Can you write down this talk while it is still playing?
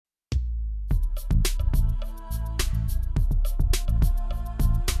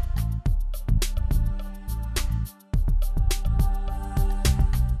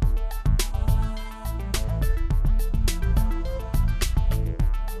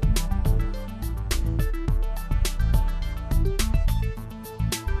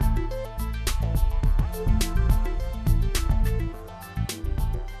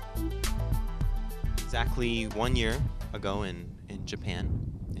Exactly 1 year ago in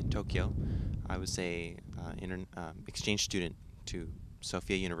Japan, in Tokyo, I was a exchange student to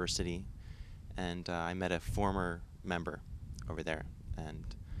Sophia University, and I met a former member over there. And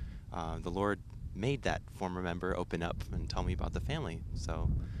the Lord made that former member open up and tell me about the family. So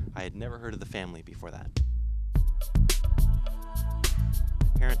I had never heard of the family before that. My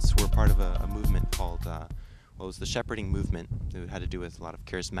parents were part of a movement called, it was the shepherding movement. It had to do with a lot of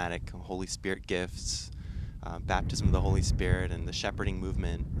charismatic Holy Spirit gifts, baptism of the Holy Spirit, and the shepherding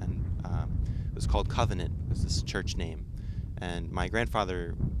movement. And it was called Covenant, was this church name. And my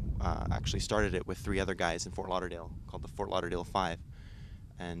grandfather actually started it with 3 other guys in Fort Lauderdale, called the Fort Lauderdale Five.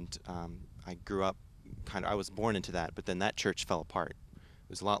 And I grew up I was born into that, but then that church fell apart. It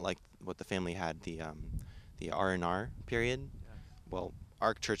was a lot like what the family had, the R&R period. Well,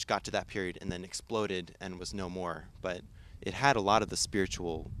 our church got to that period and then exploded and was no more. But it had a lot of the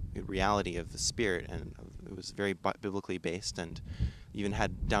spiritual reality of the Spirit, and it was very biblically based, and even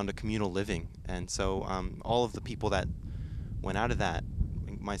had down to communal living. And so all of the people that went out of that,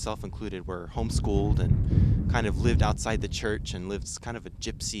 myself included, were homeschooled and kind of lived outside the church and lived kind of a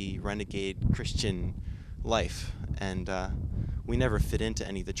gypsy, renegade Christian life. And we never fit into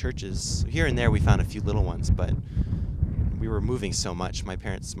any of the churches. Here and there we found a few little ones, but we were moving so much. My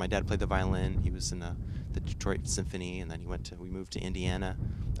dad played the violin. He was in the Detroit Symphony, and then we moved to Indiana.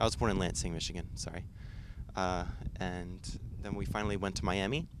 I was born in Lansing, Michigan, sorry. And then we finally went to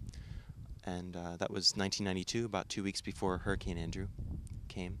Miami, and that was 1992, about 2 weeks before Hurricane Andrew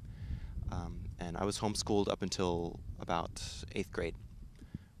came. And I was homeschooled up until about 8th grade,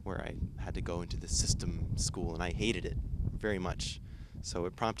 where I had to go into the system school, and I hated it very much. So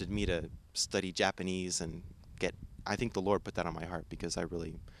it prompted me to study Japanese and I think the Lord put that on my heart because I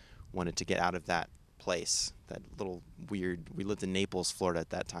really wanted to get out of that place, that little weird. We lived in Naples, Florida at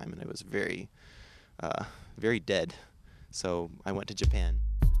that time, and it was very, very dead. So I went to Japan.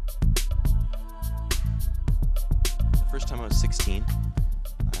 The first time I was 16,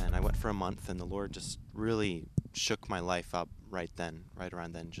 and I went for a month, and the Lord just really shook my life up right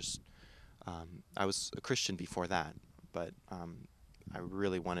around then. I was a Christian before that, but I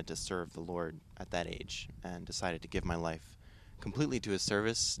really wanted to serve the Lord at that age and decided to give my life completely to His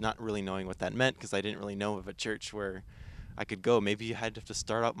service, not really knowing what that meant because I didn't really know of a church where I could go. Maybe I had to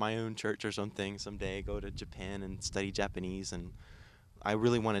start up my own church or something someday, go to Japan and study Japanese. And I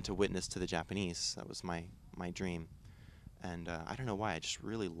really wanted to witness to the Japanese. That was my dream. And I don't know why, I just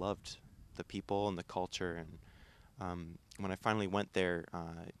really loved the people and the culture. And when I finally went there,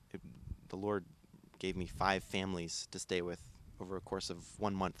 the Lord gave me 5 families to stay with over a course of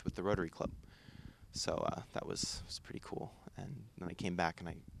 1 month with the Rotary Club. So that was pretty cool. And then I came back and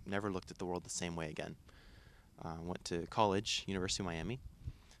I never looked at the world the same way again. Went to college, University of Miami,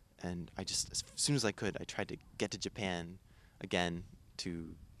 and as soon as I could, I tried to get to Japan again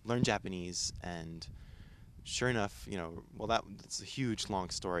to learn Japanese. And sure enough, that's a huge, long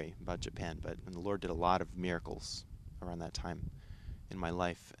story about Japan, but the Lord did a lot of miracles around that time in my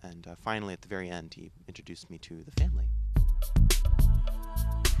life. And finally, at the very end, He introduced me to the family.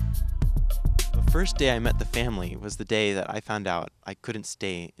 The first day I met the family was the day that I found out I couldn't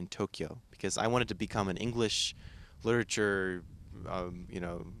stay in Tokyo because I wanted to become an English literature,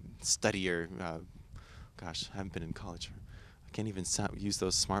 studier. Gosh, I haven't been in college. I can't even use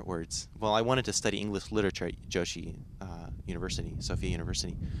those smart words. Well, I wanted to study English literature at Joshi University, Sophia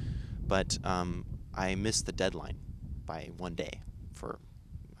University, but I missed the deadline by 1 day for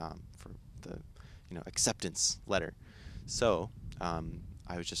the acceptance letter. So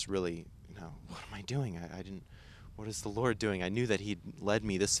I was just really, what am I doing? I didn't. What is the Lord doing? I knew that He'd led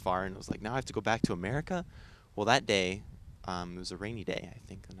me this far, and I was like, now I have to go back to America. Well, that day, it was a rainy day, I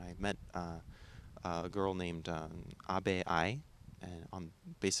think, and I met a girl named Abe Ai, and I'm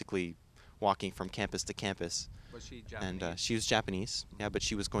basically walking from campus to campus. Was she Japanese? And she was Japanese, yeah, but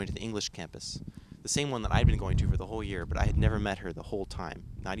she was going to the English campus, the same one that I'd been going to for the whole year, but I had never met her the whole time,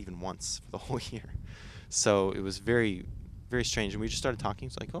 not even once for the whole year. So it was very, very strange, and we just started talking.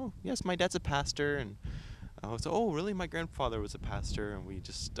 It's like, oh, yes, my dad's a pastor, and oh, really, my grandfather was a pastor, and we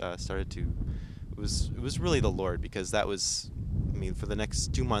just started to. It was really the Lord, because that was, for the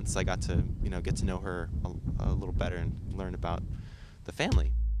next 2 months, I got to get to know her a little better and learn about the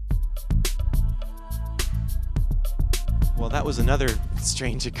family. Well, that was another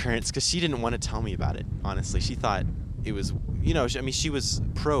strange occurrence because she didn't want to tell me about it. Honestly, she thought it was, she was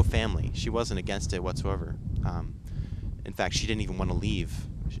pro-family. She wasn't against it whatsoever. In fact, she didn't even want to leave.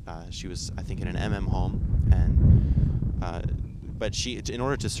 She was, I think, in an home, but in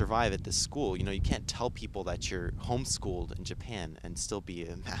order to survive at this school, you can't tell people that you're homeschooled in Japan and still be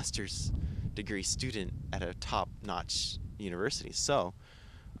a master's degree student at a top-notch university. So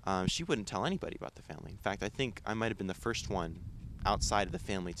she wouldn't tell anybody about the family. In fact, I think I might have been the first one outside of the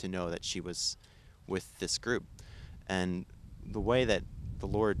family to know that she was with this group. And the way that the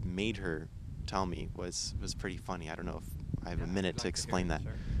Lord made her tell me was pretty funny. I don't know if I have a minute to explain that.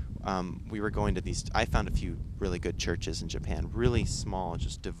 We were going to these. I found a few really good churches in Japan, really small,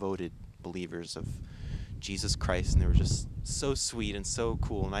 just devoted believers of Jesus Christ, and they were just so sweet and so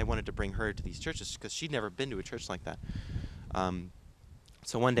cool. And I wanted to bring her to these churches because she'd never been to a church like that.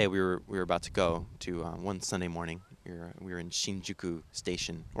 So one day we were about to go to one Sunday morning. We were in Shinjuku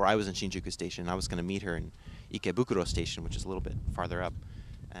Station, or I was in Shinjuku Station. I was going to meet her in Ikebukuro Station, which is a little bit farther up.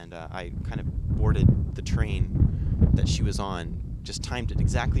 And I kind of boarded the train that she was on, just timed it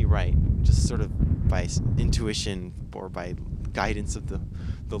exactly right, just sort of by intuition or by guidance of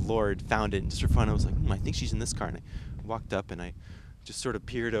the Lord, found it just for fun. I was like, I think she's in this car. And I walked up and I just sort of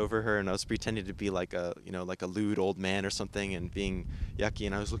peered over her, and I was pretending to be like a lewd old man or something and being yucky.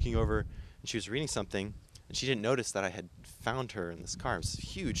 And I was looking over, and she was reading something, and she didn't notice that I had found her in this car. It was a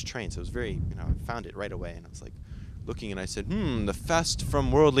huge train, so it was very, I found it right away. And I was like looking, and I said, the fast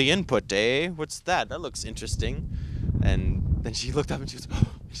from worldly input, eh? What's that? That looks interesting. And then she looked up and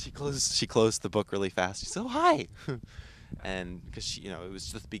she closed the book really fast. She said, oh, hi. And because she, it was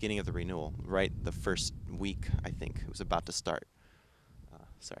just the beginning of the renewal, right? The first week, I think, it was about to start.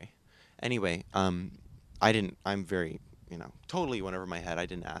 Sorry. Anyway, I'm very, totally went over my head. I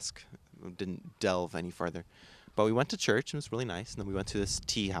didn't ask, didn't delve any further. But we went to church, and it was really nice. And then we went to this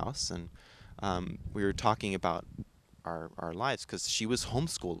tea house, and we were talking about our lives, because she was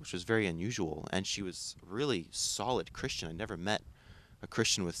homeschooled, which was very unusual. And she was really solid Christian. I never met a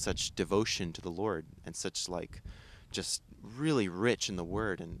Christian with such devotion to the Lord and such, just really rich in the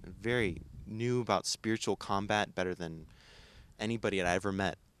Word and very knew about spiritual combat better than anybody I'd ever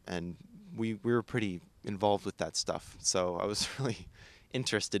met, and we were pretty involved with that stuff. So I was really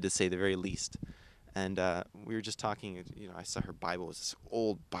interested, to say the very least. And we were just talking. I saw her Bible was this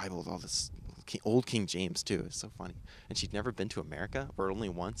old Bible with all this old King James too. It was so funny. And she'd never been to America, or only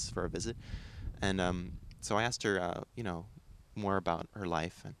once for a visit. And so I asked her, more about her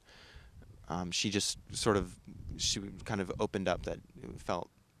life, and she just she kind of opened up that it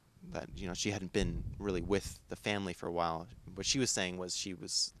felt that she hadn't been really with the family for a while. What she was saying was she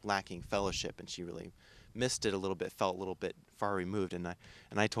was lacking fellowship, and she really missed it a little bit, felt a little bit far removed. And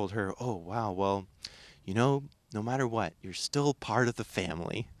I told her, oh wow, well, no matter what, you're still part of the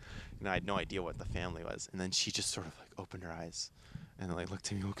family. I had no idea what the family was. And then she just sort of opened her eyes and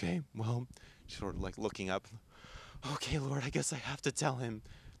looked at me. Okay, well, she sort of looking up. Okay, Lord, I guess I have to tell him.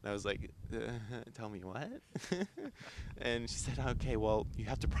 And I was like, tell me what? And she said, okay, well, you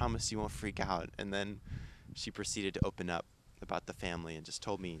have to promise you won't freak out. And then she proceeded to open up about the family and just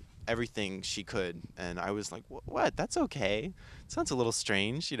told me everything she could. And I was like, what? That's okay. It sounds a little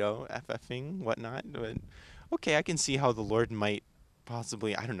strange, FFing, whatnot. But okay, I can see how the Lord might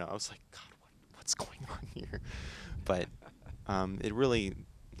possibly, I don't know. I was like, God, what's going on here? But it really,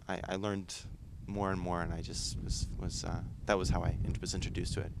 I learned more and more, and I just was that was how I was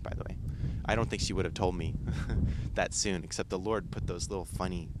introduced to it, by the way. I don't think she would have told me that soon, except the Lord put those little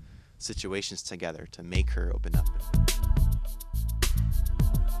funny situations together to make her open up.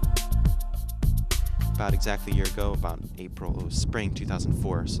 About exactly a year ago, about April, it was spring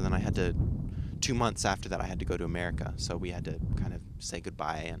 2004, so then 2 months after that, I had to go to America, so we had to kind of say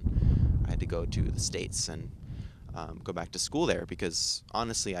goodbye, and I had to go to the States and go back to school there, because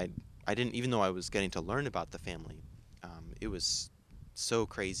honestly, I didn't, even though I was getting to learn about the family, it was so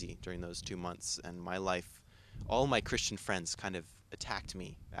crazy during those 2 months, and my life, all my Christian friends kind of attacked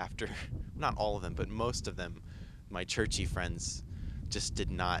me after, not all of them, but most of them, my churchy friends, just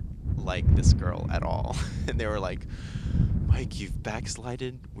did not like this girl at all. And they were like, Mike, you've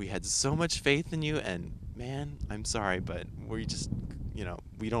backslided. We had so much faith in you, and man, I'm sorry, but we just,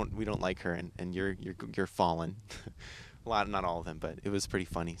 we don't like her, and you're fallen. A lot, not all of them, but it was pretty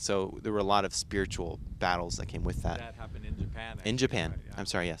funny. So there were a lot of spiritual battles that came with that. That happened in Japan. In Japan, right? Yeah. I'm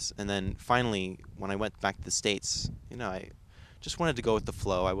sorry, yes. And then finally, when I went back to the States, I just wanted to go with the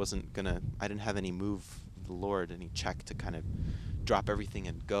flow. I didn't have any move of the Lord, any check to kind of drop everything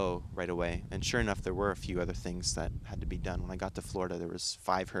and go right away. And sure enough, there were a few other things that had to be done. When I got to Florida, there was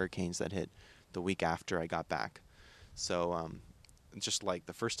 5 hurricanes that hit the week after I got back. So just like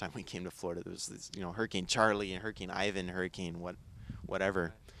the first time we came to Florida, there was this, Hurricane Charlie and Hurricane Ivan,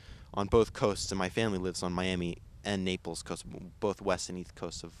 whatever, on both coasts. And my family lives on Miami and Naples coast, both west and east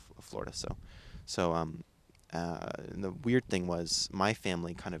coasts of Florida. So the weird thing was my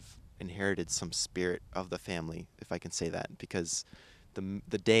family kind of inherited some spirit of the family, if I can say that, because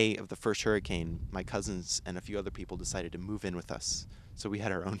the day of the first hurricane, my cousins and a few other people decided to move in with us. So we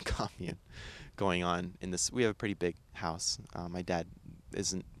had our own commune going on in this. We have a pretty big house. My dad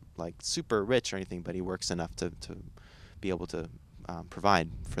isn't like super rich or anything, but he works enough to be able to provide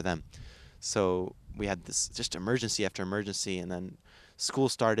for them. So we had this just emergency after emergency, and then school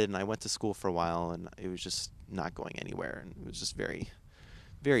started, and I went to school for a while, and it was just not going anywhere, and it was just very,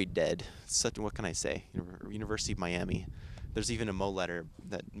 very dead. Such, what can I say? University of Miami. There's even a Mo letter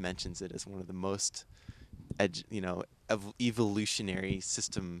that mentions it as one of the most, evolutionary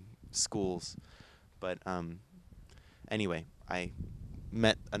system schools. But anyway, I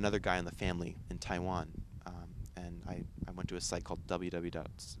met another guy in the family in Taiwan, and I went to a site called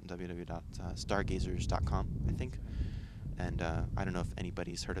www.stargazers.com, I think. And I don't know if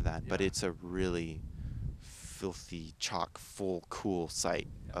anybody's heard of that, but it's a really filthy, chock full, cool site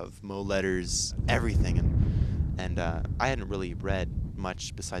of Mo letters, everything. And I hadn't really read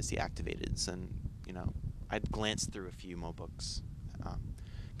much besides the Activateds, and I'd glanced through a few Mo books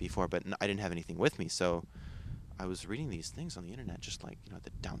before, but I didn't have anything with me, so I was reading these things on the internet, just like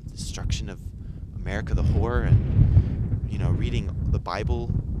the destruction of America the whore, and reading the Bible,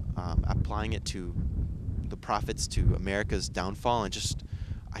 applying it to the prophets to America's downfall, and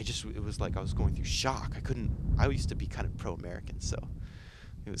it was like I was going through shock. I used to be kind of pro-American, so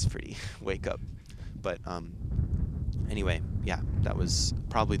it was pretty wake up. But anyway, yeah, that was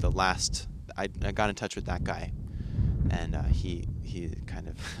probably the last. I got in touch with that guy, and he kind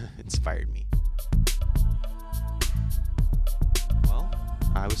of inspired me. Well,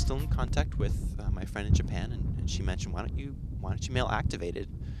 I was still in contact with my friend in Japan, and she mentioned, why don't you mail Activated?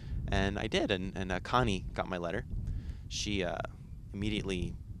 And I did, and Connie got my letter. She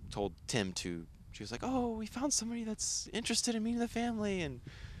immediately told Tim she was like, oh, we found somebody that's interested in meeting the family, and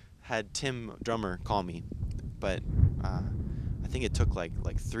had Tim, drummer, call me. But I think it took like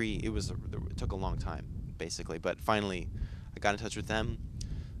it took a long time, basically. But finally, I got in touch with them.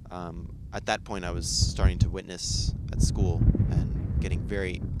 At that point, I was starting to witness at school and getting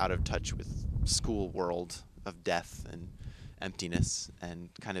very out of touch with school world of death and emptiness, and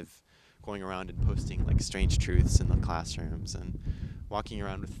kind of going around and posting like strange truths in the classrooms, and walking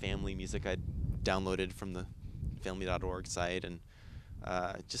around with family music I'd downloaded from the family.org site, and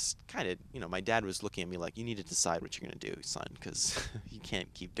just kind of, my dad was looking at me like, you need to decide what you're going to do, son, because you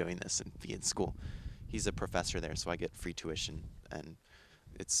can't keep doing this and be in school. He's a professor there, so I get free tuition, and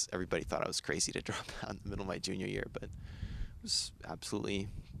everybody thought I was crazy to drop out in the middle of my junior year, but it was absolutely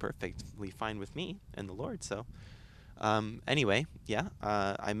perfectly fine with me and the Lord. So anyway, yeah,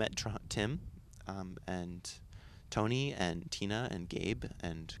 I met Tim and Tony and Tina and Gabe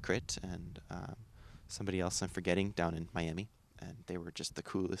and Crit and somebody else I'm forgetting down in Miami. And they were just the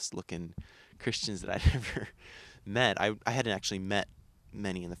coolest looking Christians that I'd ever met. I hadn't actually met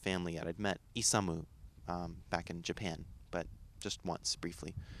many in the family yet. I'd met Isamu back in Japan, but just once,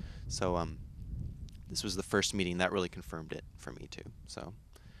 briefly. So this was the first meeting that really confirmed it for me too. So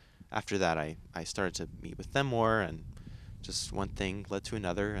after that, I started to meet with them more, and just one thing led to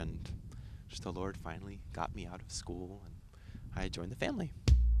another, and just the Lord finally got me out of school, and I joined the family.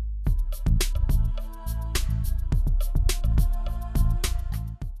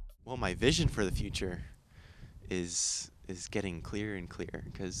 Well, my vision for the future is getting clearer and clearer,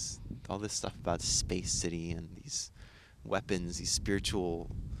 because all this stuff about Space City and these weapons, these spiritual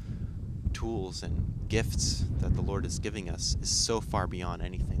tools and gifts that the Lord is giving us is so far beyond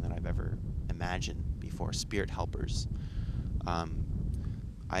anything that I've ever imagined before. Spirit helpers. I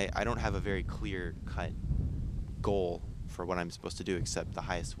don't have a very clear-cut goal for what I'm supposed to do, except the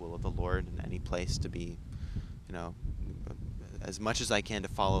highest will of the Lord in any place, to be, as much as I can to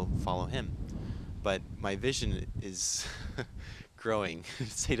follow Him. But my vision is growing, to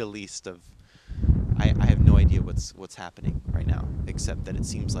say the least. I have no idea what's happening right now, except that it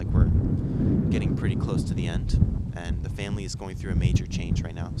seems like we're getting pretty close to the end, and the family is going through a major change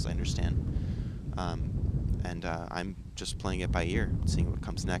right now, as I understand. And I'm just playing it by ear, seeing what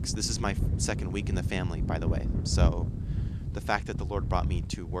comes next. This is my second week in the family, by the way. So the fact that the Lord brought me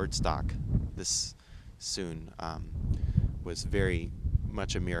to Wordstock this soon was very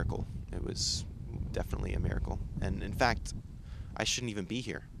much a miracle. It was definitely a miracle. And in fact, I shouldn't even be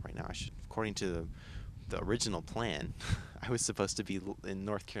here right now. According to the original plan, I was supposed to be in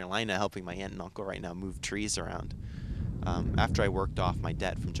North Carolina helping my aunt and uncle right now move trees around. After I worked off my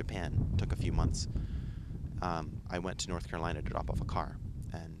debt from Japan, it took a few months, I went to North Carolina to drop off a car.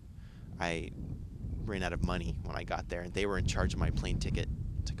 And I ran out of money when I got there, and they were in charge of my plane ticket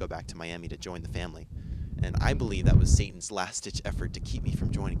to go back to Miami to join the family. And I believe that was Satan's last-ditch effort to keep me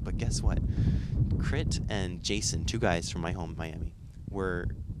from joining. But guess what? Crit and Jason, two guys from my home in Miami, were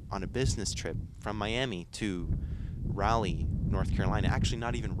on a business trip from Miami to Raleigh, North Carolina. Actually,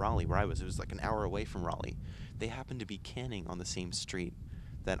 not even Raleigh, where I was. It was like an hour away from Raleigh. They happened to be canning on the same street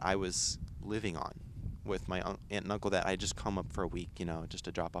that I was living on with my aunt and uncle that I had just come up for a week, just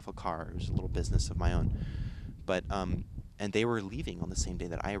to drop off a car. It was a little business of my own. But and they were leaving on the same day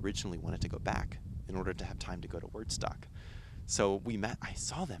that I originally wanted to go back in order to have time to go to Wordstock. So we met. I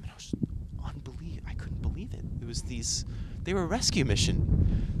saw them, and I was unbelievable. I couldn't believe it. It was they were a rescue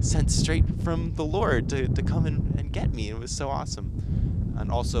mission sent straight from the Lord to come and get me. It was so awesome.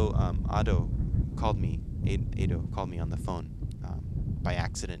 And also, Ado called me. Ado called me on the phone by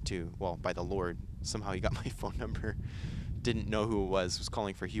accident too. Well, by the Lord. Somehow he got my phone number. Didn't know who it was. Was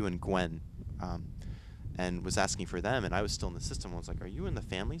calling for Hugh and Gwen. And was asking for them, and I was still in the system. I was like, "Are you in the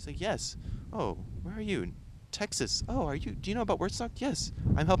family?" He's like, "Yes." "Oh, where are you?" "Texas." "Oh, do you know about Wordstock?" "Yes,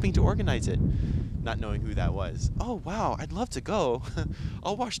 I'm helping to organize it." Not knowing who that was. "Oh, wow, I'd love to go.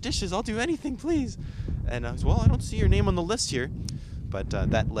 I'll wash dishes. I'll do anything, please." And I was, "Well, I don't see your name on the list here." But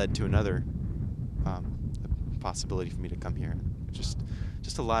that led to another possibility for me to come here.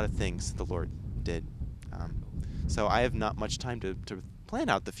 Just a lot of things the Lord did. So I have not much time to plan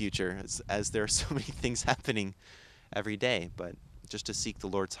out the future as there are so many things happening every day, but just to seek the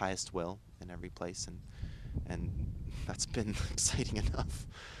Lord's highest will in every place, and that's been exciting enough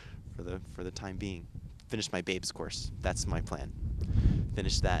for the time being. Finish my babes course. That's my plan.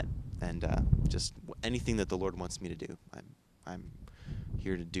 Finish that, and just anything that the Lord wants me to do. I'm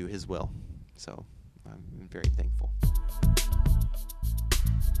here to do His will, so I'm very thankful.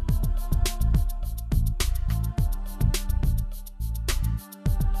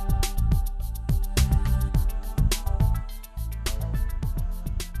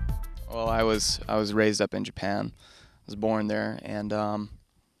 Well, I was raised up in Japan. I was born there, and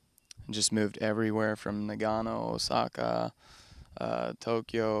just moved everywhere from Nagano, Osaka,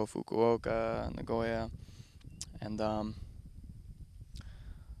 Tokyo, Fukuoka, Nagoya, and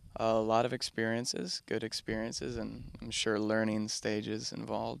a lot of experiences, good experiences, and I'm sure learning stages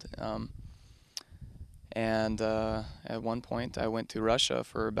involved. And at one point, I went to Russia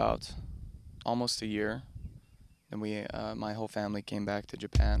for about almost a year. Then my whole family came back to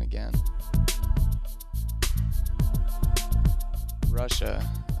Japan again. Russia,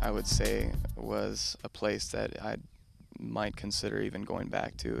 I would say, was a place that I might consider even going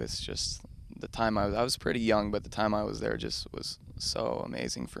back to. It's just the time I was pretty young, but the time I was there just was so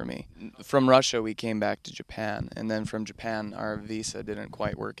amazing for me. From Russia, we came back to Japan, and then from Japan, our visa didn't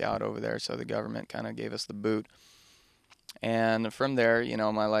quite work out over there, so the government kind of gave us the boot. And from there,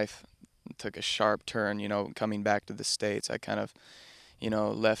 my life took a sharp turn, coming back to the States. I kind of,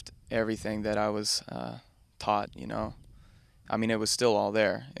 left everything that I was taught, I mean, it was still all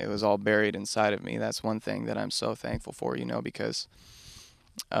there. It was all buried inside of me. That's one thing that I'm so thankful for, because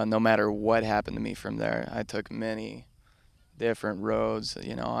no matter what happened to me from there, I took many different roads.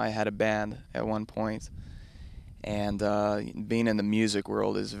 I had a band at one point, and being in the music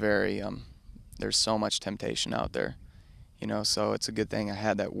world is very, there's so much temptation out there, so it's a good thing I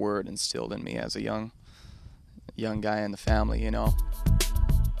had that word instilled in me as a young guy in the family,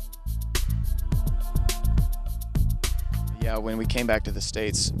 Yeah, when we came back to the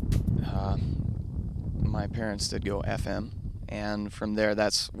States, my parents did go FM, and from there,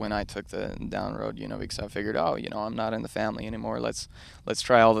 that's when I took the down road, because I figured, I'm not in the family anymore. Let's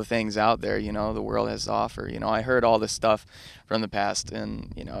try all the things out there, the world has to offer. I heard all this stuff from the past,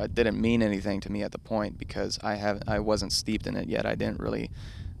 and it didn't mean anything to me at the point because I wasn't steeped in it yet. I didn't really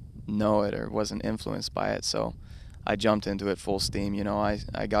know it or wasn't influenced by it, so I jumped into it full steam.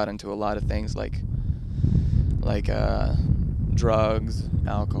 I got into a lot of things like drugs,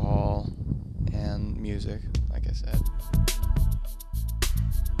 alcohol, and music, like I said.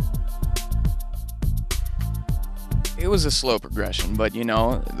 It was a slow progression, but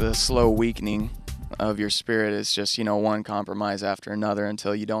the slow weakening of your spirit is just, one compromise after another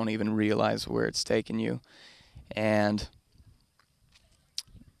until you don't even realize where it's taking you. And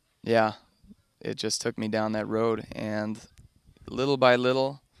yeah, it just took me down that road, and little by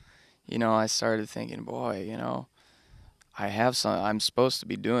little, I started thinking, boy, I'm supposed to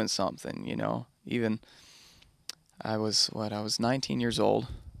be doing something, Even I was 19 years old,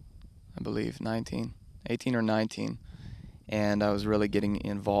 I believe, 18 or 19, and I was really getting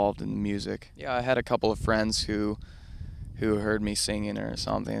involved in music. Yeah, I had a couple of friends who heard me singing or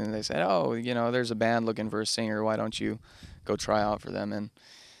something, and they said, "Oh, there's a band looking for a singer. Why don't you go try out for them?" And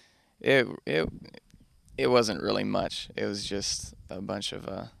it wasn't really much. It was just a bunch of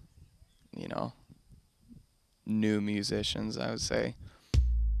new musicians, I would say.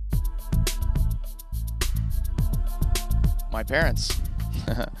 My parents.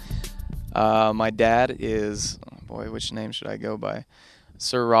 My dad is, boy, which name should I go by?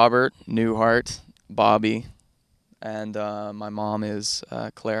 Sir Robert Newhart, Bobby, and my mom is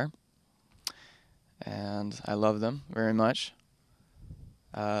Claire, and I love them very much.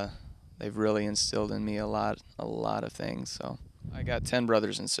 Uh, they've really instilled in me a lot of things. So I got 10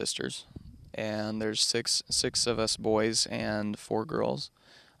 brothers and sisters, and there's six of us boys and 4 girls.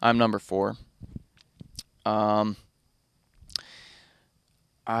 I'm number 4. Um,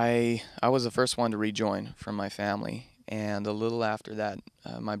 I was the first one to rejoin from my family, and a little after that,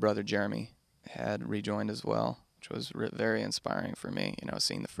 my brother Jeremy had rejoined as well, which was very inspiring for me.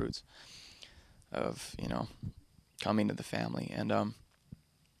 Seeing the fruits of coming to the family, and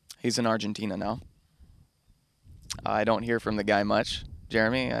he's in Argentina now. I don't hear from the guy much.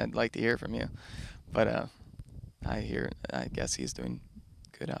 Jeremy, I'd like to hear from you, but I guess he's doing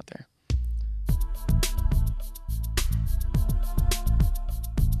good out there.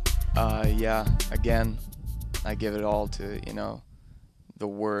 Yeah, again, I give it all to, the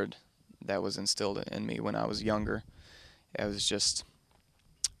word that was instilled in me when I was younger. It was just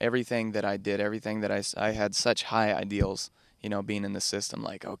everything that I did, everything that I had such high ideals, being in the system,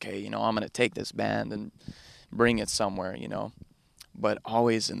 like, okay, I'm going to take this band and bring it somewhere, But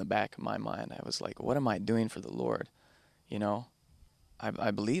always in the back of my mind, I was like, what am I doing for the Lord?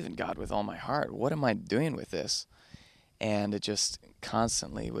 I believe in God with all my heart. What am I doing with this? And it just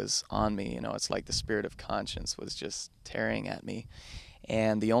constantly was on me. It's like the spirit of conscience was just tearing at me.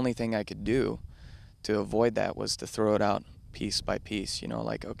 And the only thing I could do to avoid that was to throw it out piece by piece,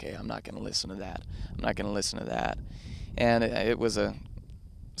 like, okay, I'm not going to listen to that. I'm not going to listen to that. And it was a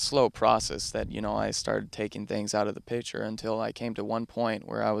slow process that, I started taking things out of the picture until I came to one point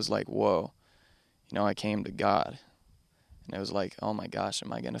where I was like, whoa, I came to God. And it was like, oh my gosh,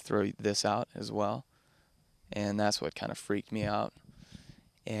 am I going to throw this out as well? And that's what kind of freaked me out.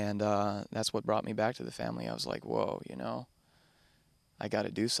 And that's what brought me back to the family. I was like, whoa, I got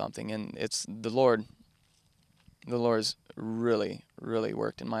to do something. And it's the Lord. The Lord's really, really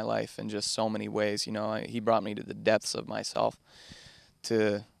worked in my life in just so many ways. He brought me to the depths of myself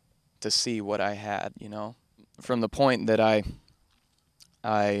to see what I had, From the point that I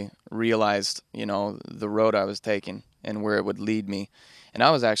realized, the road I was taking and where it would lead me. And I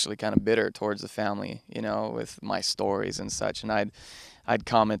was actually kind of bitter towards the family, with my stories and such. And I'd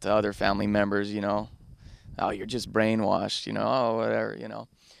comment to other family members, oh, you're just brainwashed, oh, whatever,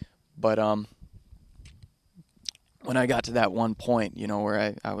 But when I got to that one point,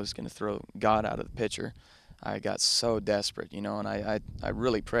 where I was going to throw God out of the picture, I got so desperate, and I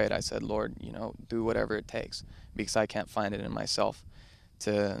really prayed. I said, Lord, do whatever it takes, because I can't find it in myself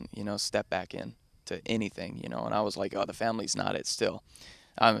to, step back in to anything, and I was like, oh, the family's not it still.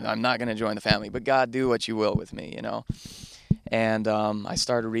 I'm not going to join the family, but God, do what you will with me, And I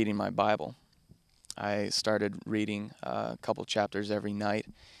started reading my Bible. I started reading a couple chapters every night,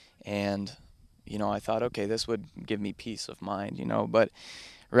 and I thought, okay, this would give me peace of mind, but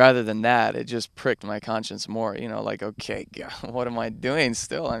rather than that, it just pricked my conscience more, like, okay, God, what am I doing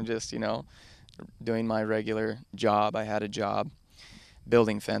still? I'm just, doing my regular job. I had a job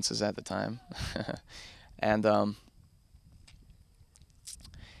building fences at the time. and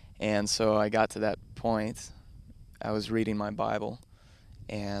and so I got to that point. I was reading my Bible,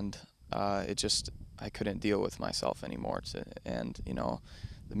 and I couldn't deal with myself anymore. And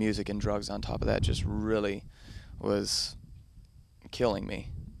the music and drugs on top of that just really was killing me.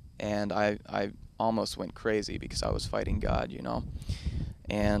 And I almost went crazy because I was fighting God,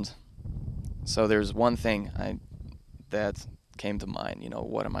 And so there's one thing that came to mind,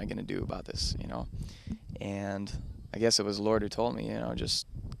 what am I going to do about this, And I guess it was the Lord who told me, just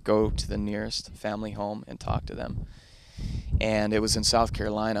go to the nearest family home and talk to them. And it was in South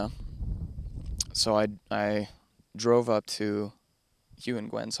Carolina. So I drove up to Hugh and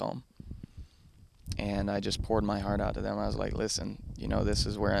Gwen's home, and I just poured my heart out to them. I was like, listen, this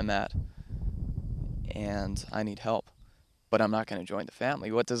is where I'm at, and I need help, but I'm not going to join the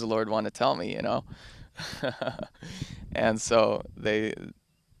family. What does the Lord want to tell me, And so they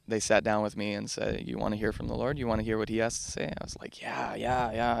sat down with me and said, you want to hear from the Lord? You want to hear what he has to say? I was like, yeah,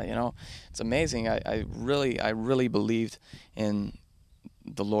 it's amazing. I really believed in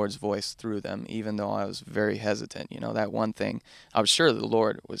the Lord's voice through them, even though I was very hesitant. That one thing, I was sure the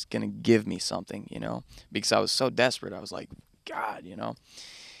Lord was going to give me something, because I was so desperate. I was like, God,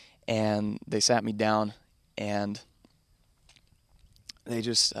 And they sat me down, and they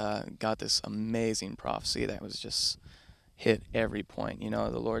just got this amazing prophecy that was just hit every point.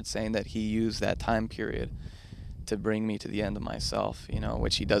 The Lord saying that he used that time period to bring me to the end of myself,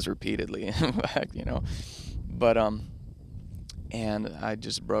 which he does repeatedly, in fact, But And I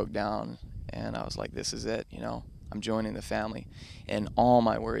just broke down, and I was like, this is it, I'm joining the family. And all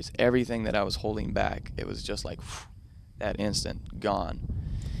my worries, everything that I was holding back, it was just like that instant gone.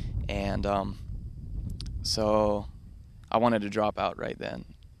 And so I wanted to drop out right then.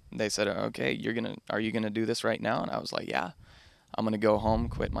 They said, okay, are you gonna do this right now? And I was like, yeah, I'm gonna go home,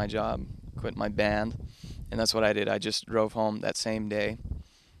 quit my job, quit my band. And that's what I did. I just drove home that same day.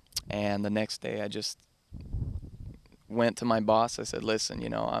 And the next day I just went to my boss. I said, listen,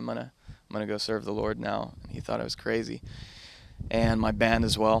 I'm gonna go serve the Lord now. And he thought I was crazy. And my band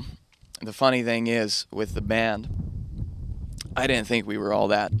as well. The funny thing is, with the band, I didn't think we were all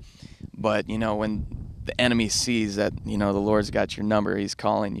that. But, when the enemy sees that, the Lord's got your number, he's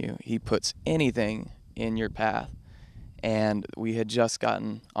calling you, he puts anything in your path. And we had just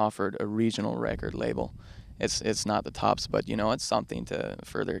gotten offered a regional record label. It's not the tops, but, it's something to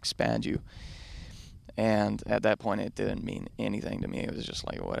further expand you. And at that point, it didn't mean anything to me. It was just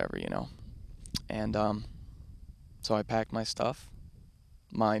like, whatever. And so I packed my stuff,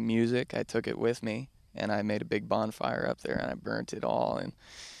 my music, I took it with me, and I made a big bonfire up there, and I burnt it all. And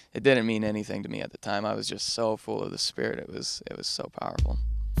it didn't mean anything to me at the time. I was just so full of the Spirit. It was so powerful.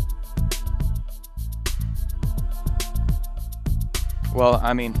 Well,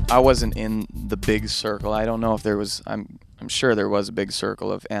 I mean, I wasn't in the big circle. I don't know if there was. I'm sure there was a big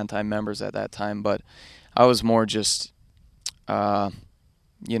circle of anti-members at that time, but I was more just. I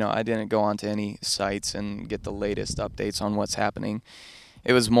didn't go onto any sites and get the latest updates on what's happening.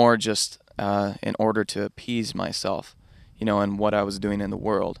 It was more just in order to appease myself, and what I was doing in the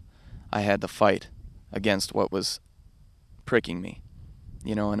world. I had to fight against what was pricking me,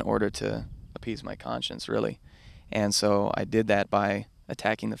 in order to appease my conscience, really. And so I did that by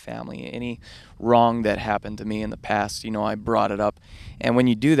attacking the family. Any wrong that happened to me in the past, I brought it up. And when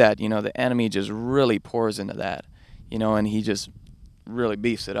you do that, the enemy just really pours into that, and he just really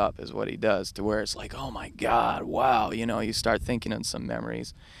beefs it up is what he does, to where it's like, oh my God, wow, you start thinking of some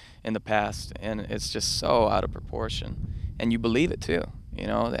memories in the past, and it's just so out of proportion. And you believe it too.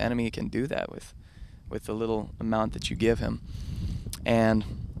 The enemy can do that with the little amount that you give him. And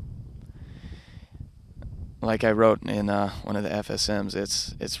like I wrote in one of the FSMs,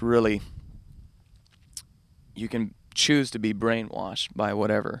 it's really, you can choose to be brainwashed by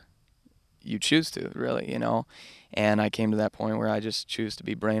whatever you choose to, really, And I came to that point where I just choose to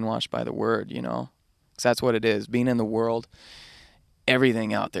be brainwashed by the word, because that's what it is. Being in the world,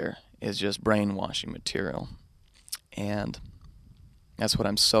 everything out there is just brainwashing material. And that's what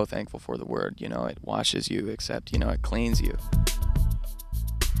I'm so thankful for, the word. It washes you, except, it cleans you.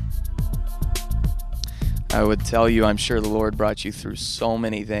 I would tell you, I'm sure the Lord brought you through so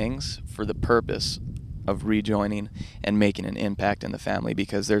many things for the purpose of rejoining and making an impact in the family,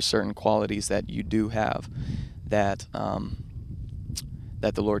 because there's certain qualities that you do have that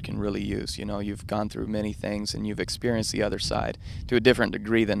that the Lord can really use. You've gone through many things, and you've experienced the other side to a different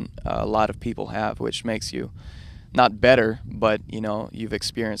degree than a lot of people have, which makes you not better, but you've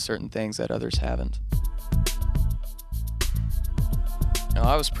experienced certain things that others haven't.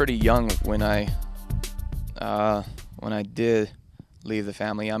 I was pretty young when I did leave the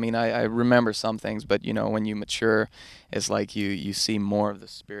family. I mean, I remember some things, but when you mature, it's like you see more of the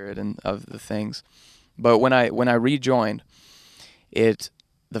Spirit and of the things. But when I rejoined,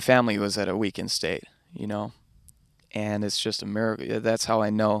 the family was at a weakened state, and it's just a miracle. That's how I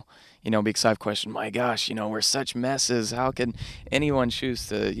know, because I've questioned, my gosh, we're such messes. How can anyone choose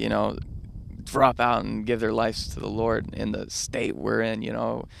to, drop out and give their lives to the Lord in the state we're in,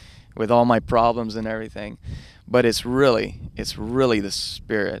 with all my problems and everything? But it's really the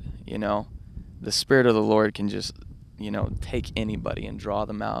Spirit, The Spirit of the Lord can just, take anybody and draw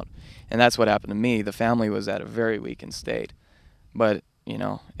them out. And that's what happened to me. The family was at a very weakened state, but,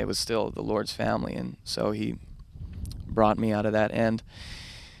 it was still the Lord's family. And so he brought me out of that. And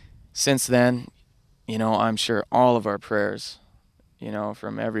since then, I'm sure all of our prayers,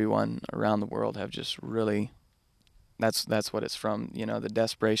 from everyone around the world have just really, that's what it's from, the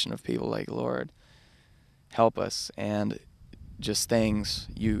desperation of people like, Lord, help us. And just things,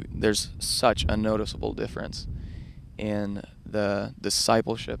 there's such a noticeable difference in the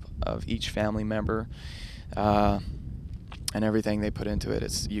discipleship of each family member, and everything they put into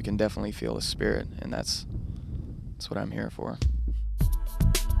it. You can definitely feel the Spirit, and that's what I'm here for.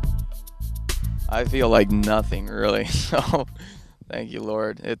 I feel like nothing, really. So thank you,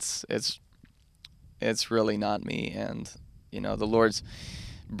 Lord. It's really not me. And the Lord's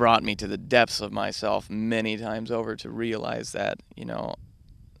brought me to the depths of myself many times over to realize that,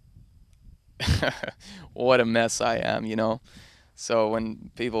 what a mess I am, So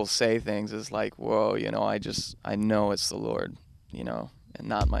when people say things, it's like, whoa, I know it's the Lord. and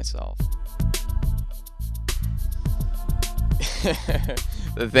not myself.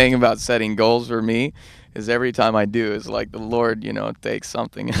 The thing about setting goals for me is every time I do is like the Lord, takes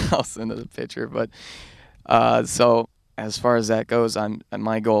something else into the picture. But so as far as that goes,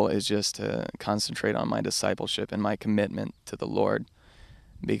 my goal is just to concentrate on my discipleship and my commitment to the Lord,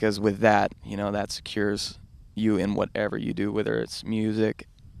 because with that, that secures you in whatever you do, whether it's music,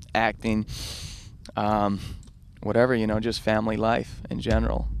 acting, whatever, just family life in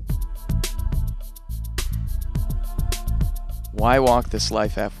general. Why walk this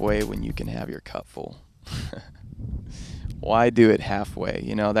life halfway when you can have your cup full? Why do it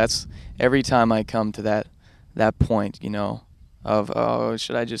halfway? That's every time I come to that point, of, oh,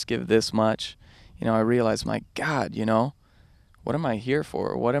 should I just give this much? I realize, my God, what am I here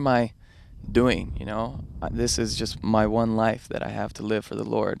for? What am I doing? This is just my one life that I have to live for the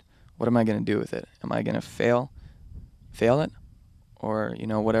Lord. What am I going to do with it? Am I going to fail it? Or,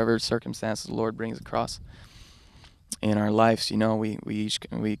 whatever circumstances the Lord brings across in our lives,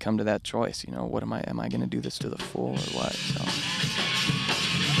 we come to that choice. What am I going to do this to the full or what? So.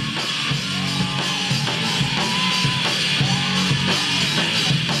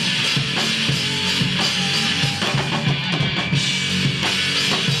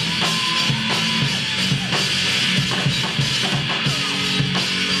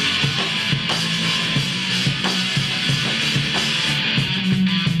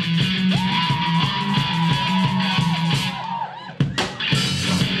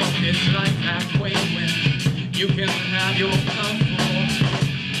 You can have your cup full.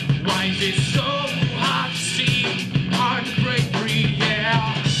 Why is it so hard to see, hard to break free?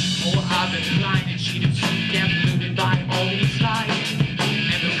 Yeah. Oh, I've been blind and cheated, and polluted by all these lies,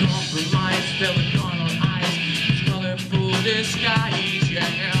 and the compromise fell upon our eyes, these colorful disguise. Yeah.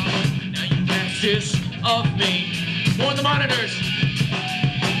 Now you ask this of me, more the monitors.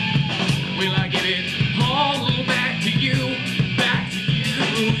 Will I give it all back to you? Back to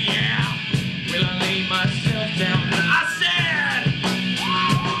you, yeah. Will I lay myself down? I said,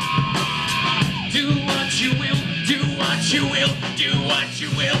 do what you will, do what you will, do what you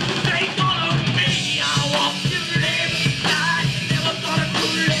will. Take all of me, I want to live. I never thought I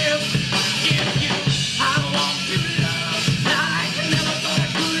could live. Give you, I want to love. I never thought I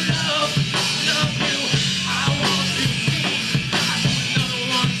could love you. I want to see another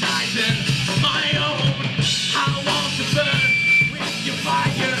one Titan for my own. I want to burn with your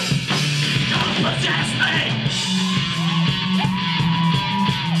fire. Don't possess me.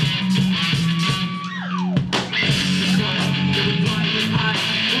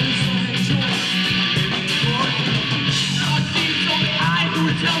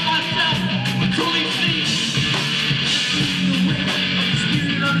 Tell